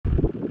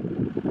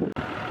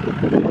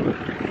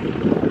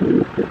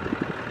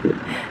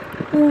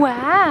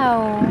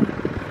Wow!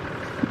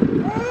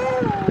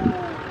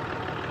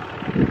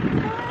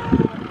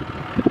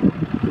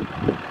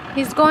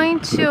 He's going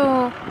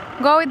to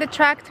go with the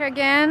tractor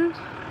again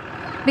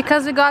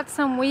because we got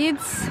some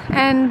weeds,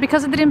 and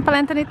because we didn't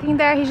plant anything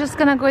there, he's just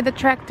gonna go with the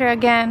tractor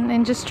again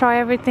and destroy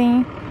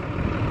everything.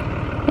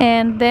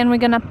 And then we're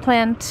gonna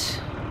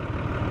plant.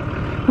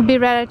 We'll be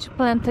ready to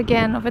plant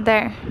again over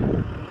there.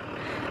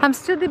 I'm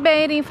still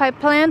debating if I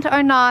plant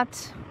or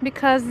not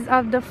because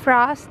of the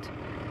frost,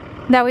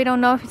 that we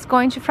don't know if it's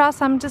going to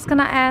frost. I'm just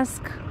gonna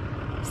ask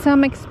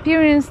some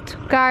experienced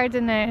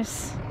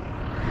gardeners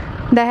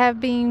that have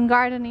been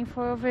gardening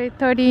for over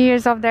 30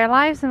 years of their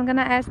lives. I'm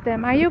gonna ask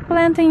them, are you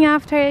planting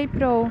after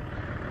April?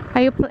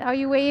 Are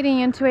you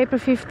waiting until April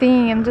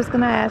 15? I'm just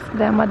gonna ask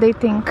them what they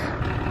think,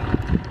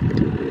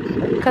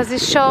 because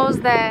it shows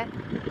that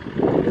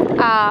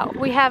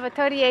we have a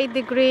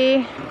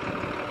 38-degree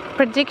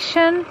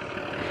prediction,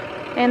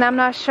 and I'm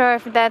not sure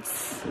if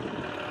that's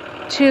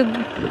too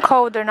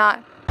cold or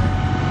not.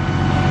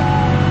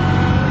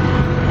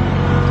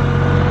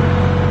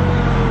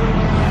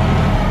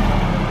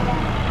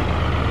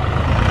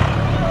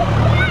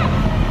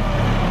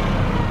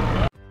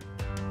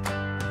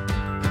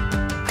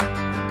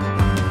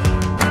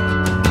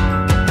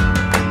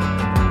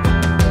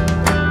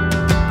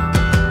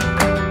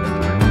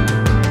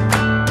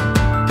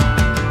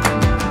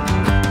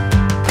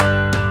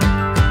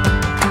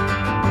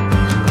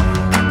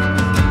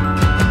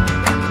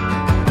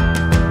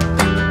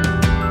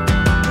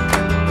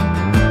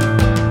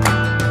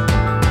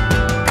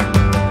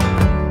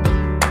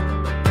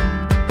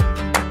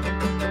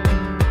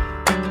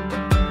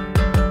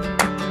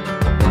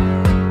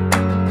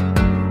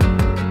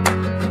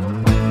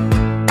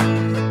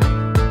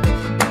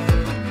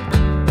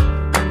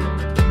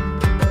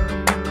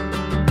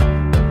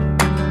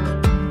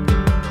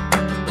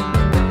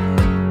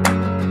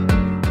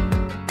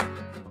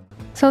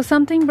 So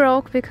something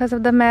broke because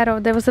of the metal.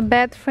 There was a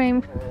bed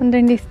frame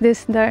underneath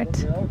this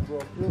dirt.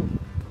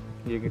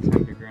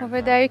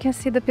 Over there you can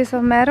see the piece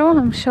of metal.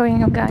 I'm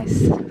showing you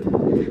guys.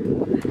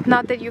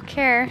 Not that you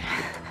care.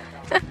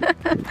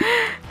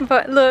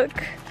 But look.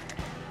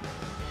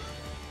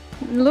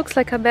 It looks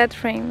like a bed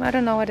frame. I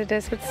don't know what it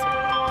is, but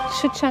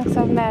it's 2 chunks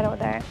of metal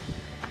there.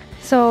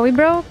 So we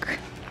broke.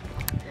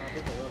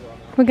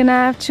 We're gonna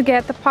have to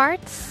get the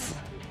parts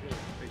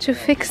to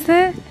fix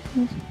it.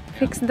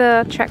 Fix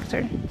the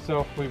tractor.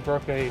 So we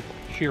broke a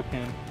shear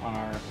pin on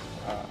our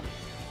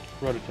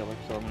rototiller,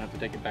 so I'm gonna have to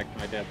take it back to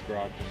my dad's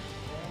garage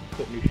and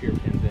put new shear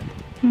pins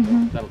in.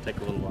 So that'll take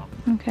a little while.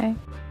 Okay.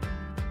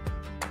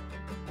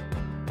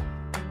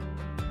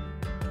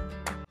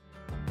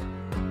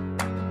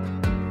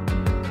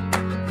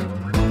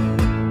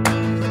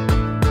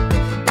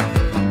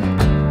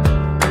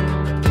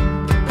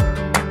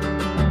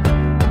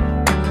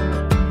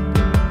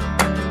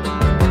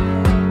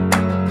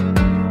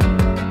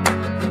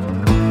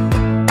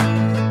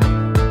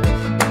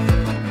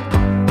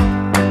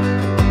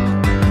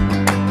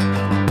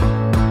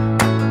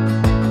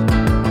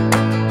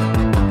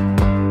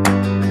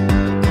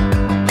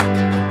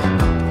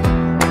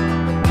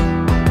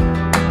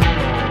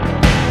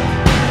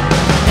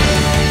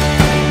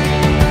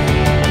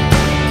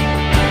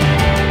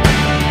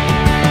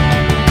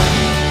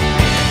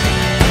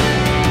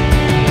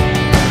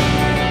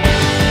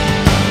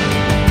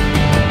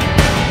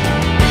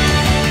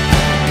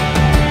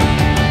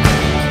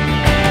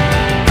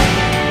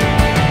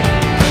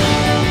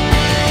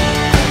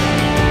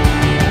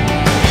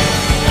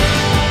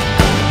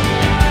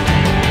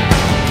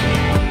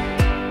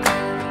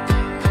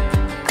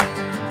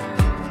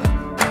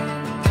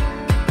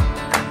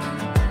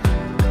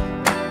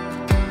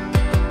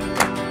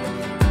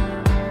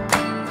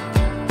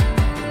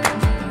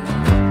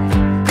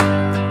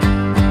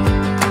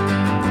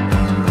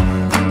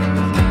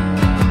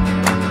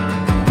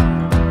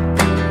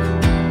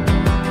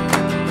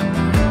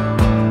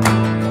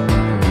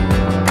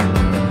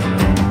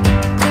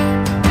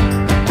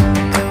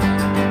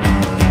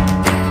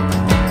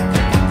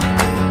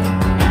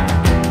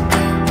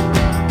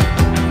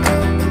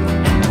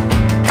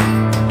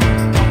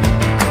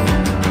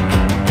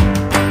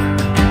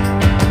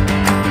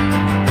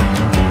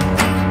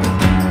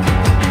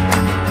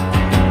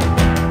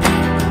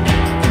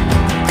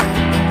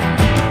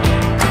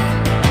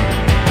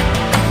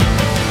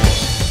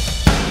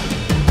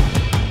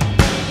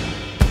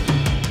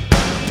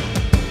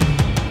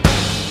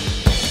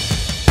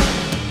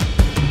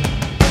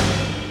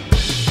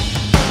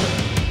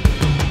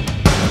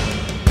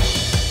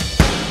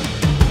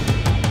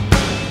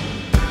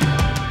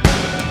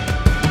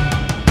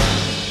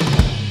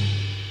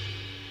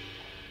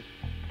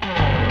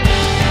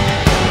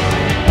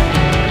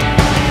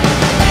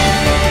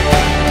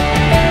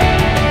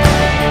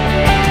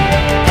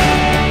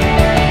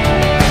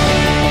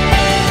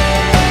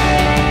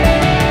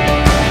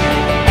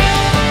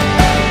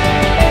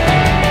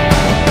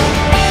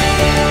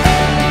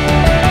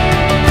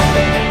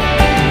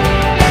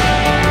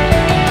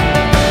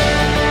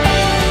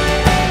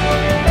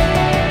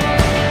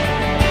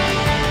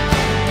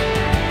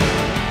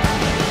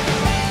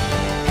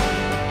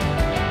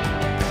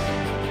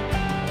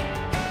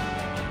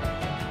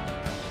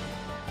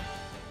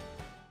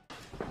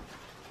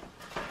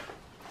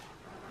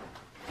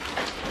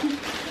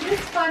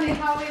 funny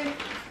how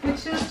we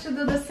choose to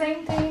do the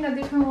same thing in a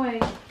different way.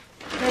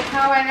 Like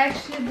how I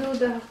actually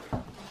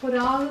put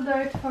all the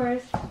dirt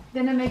first,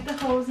 then I make the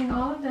holes in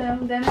all of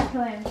them, then I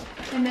plant.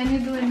 And then you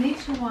do in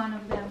each one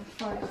of them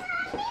first.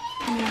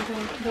 And you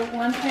do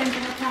one plant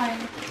at a time.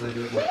 So they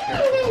do it more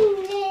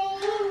carefully.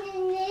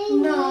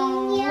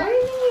 No, why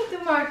do you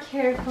do more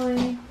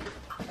carefully?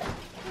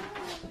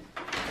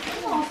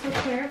 I'm also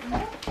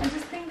careful. I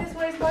just think this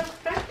way is more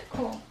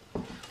practical.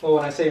 Well,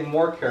 when I say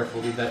more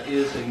carefully, that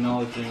is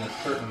acknowledging a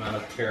certain amount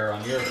of care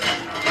on your end.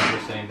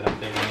 You're saying that I'm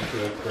taking it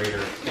to a greater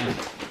extent.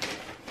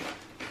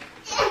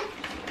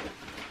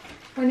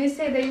 When you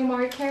say that you're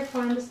more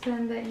careful, I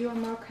understand that you are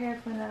more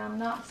careful and that I'm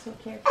not so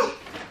careful.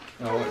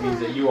 No, it means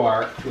that you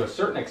are to a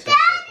certain extent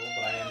careful,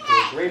 but I am to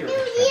a greater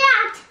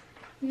extent.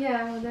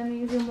 Yeah, well that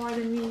means you're more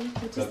than me,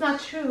 which is not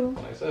true.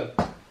 What I said.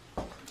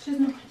 Which is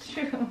not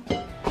true.